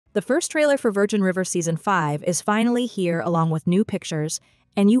The first trailer for Virgin River Season 5 is finally here along with new pictures,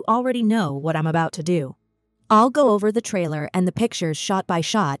 and you already know what I'm about to do. I'll go over the trailer and the pictures shot by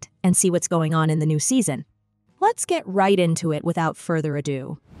shot and see what's going on in the new season. Let's get right into it without further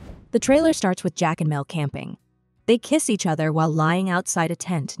ado. The trailer starts with Jack and Mel camping. They kiss each other while lying outside a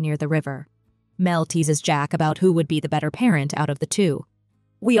tent near the river. Mel teases Jack about who would be the better parent out of the two.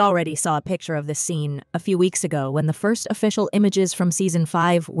 We already saw a picture of this scene a few weeks ago when the first official images from Season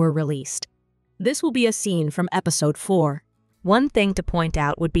 5 were released. This will be a scene from Episode 4. One thing to point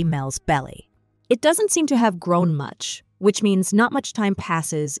out would be Mel's belly. It doesn't seem to have grown much, which means not much time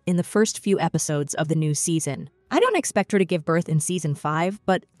passes in the first few episodes of the new season. I don't expect her to give birth in Season 5,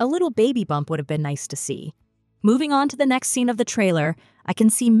 but a little baby bump would have been nice to see. Moving on to the next scene of the trailer, I can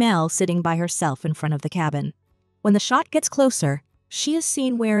see Mel sitting by herself in front of the cabin. When the shot gets closer, she is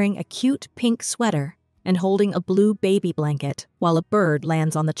seen wearing a cute pink sweater and holding a blue baby blanket while a bird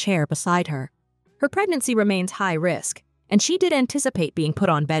lands on the chair beside her. Her pregnancy remains high risk, and she did anticipate being put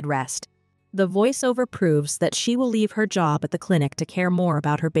on bed rest. The voiceover proves that she will leave her job at the clinic to care more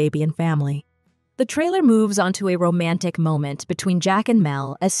about her baby and family. The trailer moves onto a romantic moment between Jack and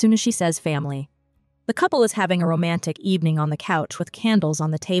Mel as soon as she says family. The couple is having a romantic evening on the couch with candles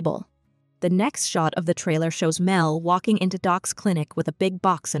on the table. The next shot of the trailer shows Mel walking into Doc's clinic with a big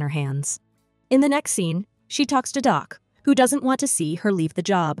box in her hands. In the next scene, she talks to Doc, who doesn't want to see her leave the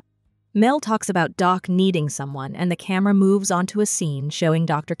job. Mel talks about Doc needing someone, and the camera moves onto a scene showing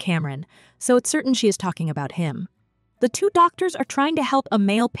Dr. Cameron, so it's certain she is talking about him. The two doctors are trying to help a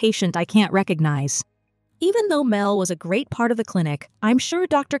male patient I can't recognize. Even though Mel was a great part of the clinic, I'm sure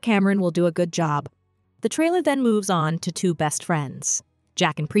Dr. Cameron will do a good job. The trailer then moves on to two best friends,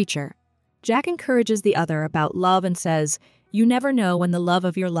 Jack and Preacher. Jack encourages the other about love and says, "You never know when the love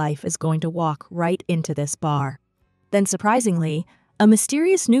of your life is going to walk right into this bar." Then surprisingly, a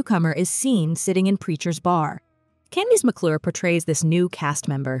mysterious newcomer is seen sitting in Preacher's bar. Candice McClure portrays this new cast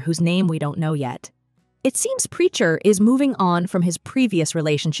member whose name we don't know yet. It seems Preacher is moving on from his previous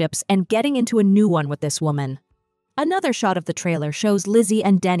relationships and getting into a new one with this woman. Another shot of the trailer shows Lizzie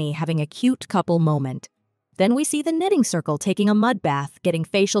and Denny having a cute couple moment. Then we see the knitting circle taking a mud bath, getting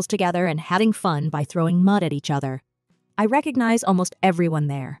facials together and having fun by throwing mud at each other. I recognize almost everyone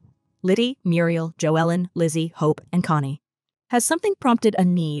there. Liddy, Muriel, Joellen, Lizzie, Hope, and Connie. Has something prompted a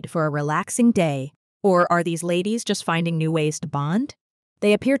need for a relaxing day, or are these ladies just finding new ways to bond?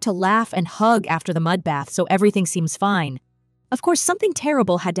 They appear to laugh and hug after the mud bath, so everything seems fine. Of course, something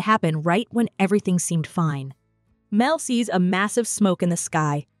terrible had to happen right when everything seemed fine. Mel sees a massive smoke in the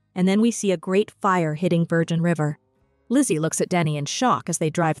sky, and then we see a great fire hitting Virgin River. Lizzie looks at Denny in shock as they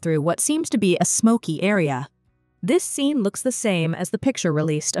drive through what seems to be a smoky area. This scene looks the same as the picture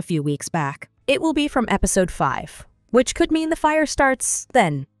released a few weeks back. It will be from Episode 5, which could mean the fire starts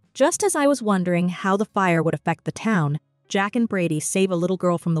then. Just as I was wondering how the fire would affect the town, Jack and Brady save a little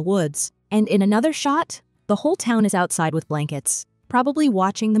girl from the woods, and in another shot, the whole town is outside with blankets, probably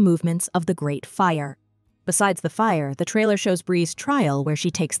watching the movements of the Great Fire. Besides the fire, the trailer shows Bree's trial where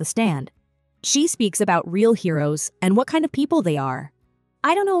she takes the stand. She speaks about real heroes and what kind of people they are.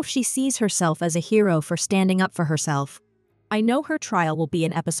 I don't know if she sees herself as a hero for standing up for herself. I know her trial will be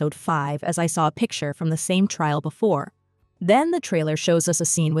in Episode 5 as I saw a picture from the same trial before. Then the trailer shows us a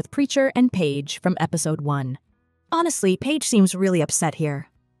scene with Preacher and Paige from Episode 1. Honestly, Paige seems really upset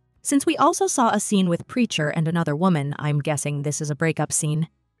here. Since we also saw a scene with Preacher and another woman, I'm guessing this is a breakup scene.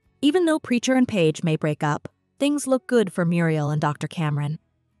 Even though Preacher and Paige may break up, things look good for Muriel and Dr. Cameron.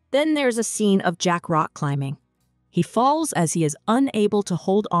 Then there's a scene of Jack rock climbing. He falls as he is unable to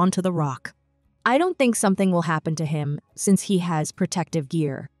hold on to the rock. I don't think something will happen to him since he has protective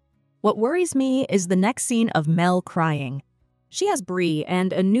gear. What worries me is the next scene of Mel crying. She has Bree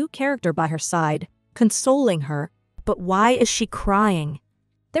and a new character by her side, consoling her, but why is she crying?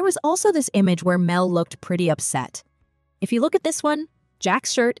 There was also this image where Mel looked pretty upset. If you look at this one,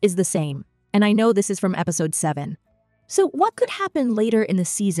 Jack's shirt is the same, and I know this is from Episode 7. So what could happen later in the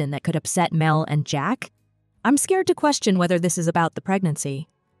season that could upset Mel and Jack? I'm scared to question whether this is about the pregnancy.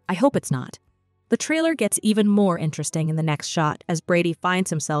 I hope it's not. The trailer gets even more interesting in the next shot as Brady finds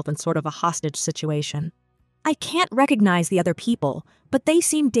himself in sort of a hostage situation. I can't recognize the other people, but they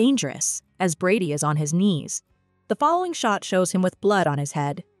seem dangerous, as Brady is on his knees. The following shot shows him with blood on his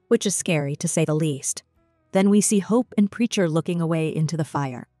head, which is scary to say the least. Then we see Hope and Preacher looking away into the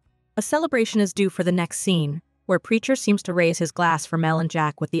fire. A celebration is due for the next scene, where Preacher seems to raise his glass for Mel and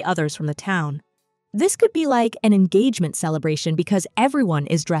Jack with the others from the town. This could be like an engagement celebration because everyone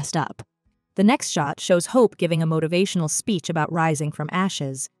is dressed up. The next shot shows Hope giving a motivational speech about rising from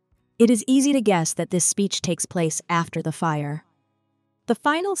ashes. It is easy to guess that this speech takes place after the fire. The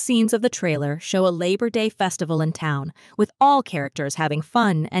final scenes of the trailer show a Labor Day festival in town, with all characters having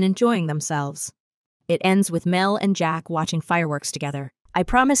fun and enjoying themselves. It ends with Mel and Jack watching fireworks together. I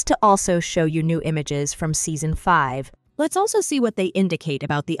promised to also show you new images from Season 5. Let's also see what they indicate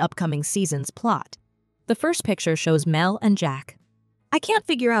about the upcoming season's plot. The first picture shows Mel and Jack. I can't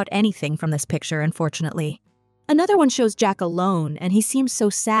figure out anything from this picture, unfortunately. Another one shows Jack alone, and he seems so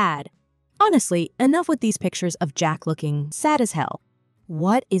sad. Honestly, enough with these pictures of Jack looking sad as hell.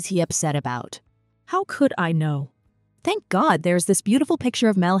 What is he upset about? How could I know? Thank God there's this beautiful picture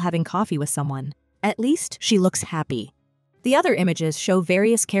of Mel having coffee with someone. At least she looks happy. The other images show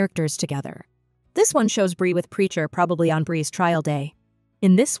various characters together. This one shows Bree with Preacher, probably on Bree's trial day.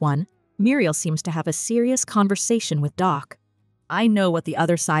 In this one, Muriel seems to have a serious conversation with Doc. I know what the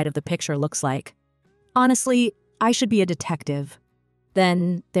other side of the picture looks like. Honestly, I should be a detective.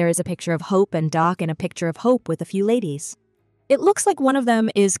 Then there is a picture of Hope and Doc and a picture of Hope with a few ladies. It looks like one of them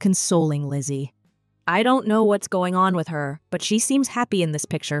is consoling Lizzie. I don't know what's going on with her, but she seems happy in this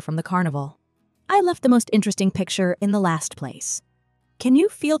picture from the carnival. I left the most interesting picture in the last place. Can you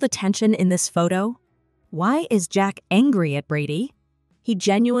feel the tension in this photo? Why is Jack angry at Brady? He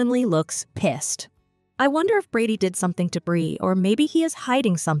genuinely looks pissed. I wonder if Brady did something to Bree, or maybe he is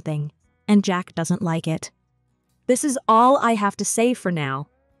hiding something, and Jack doesn't like it. This is all I have to say for now.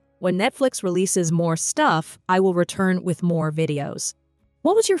 When Netflix releases more stuff, I will return with more videos.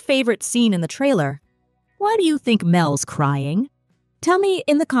 What was your favorite scene in the trailer? Why do you think Mel's crying? Tell me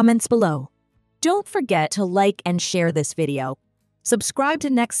in the comments below. Don't forget to like and share this video. Subscribe to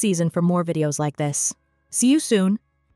next season for more videos like this. See you soon.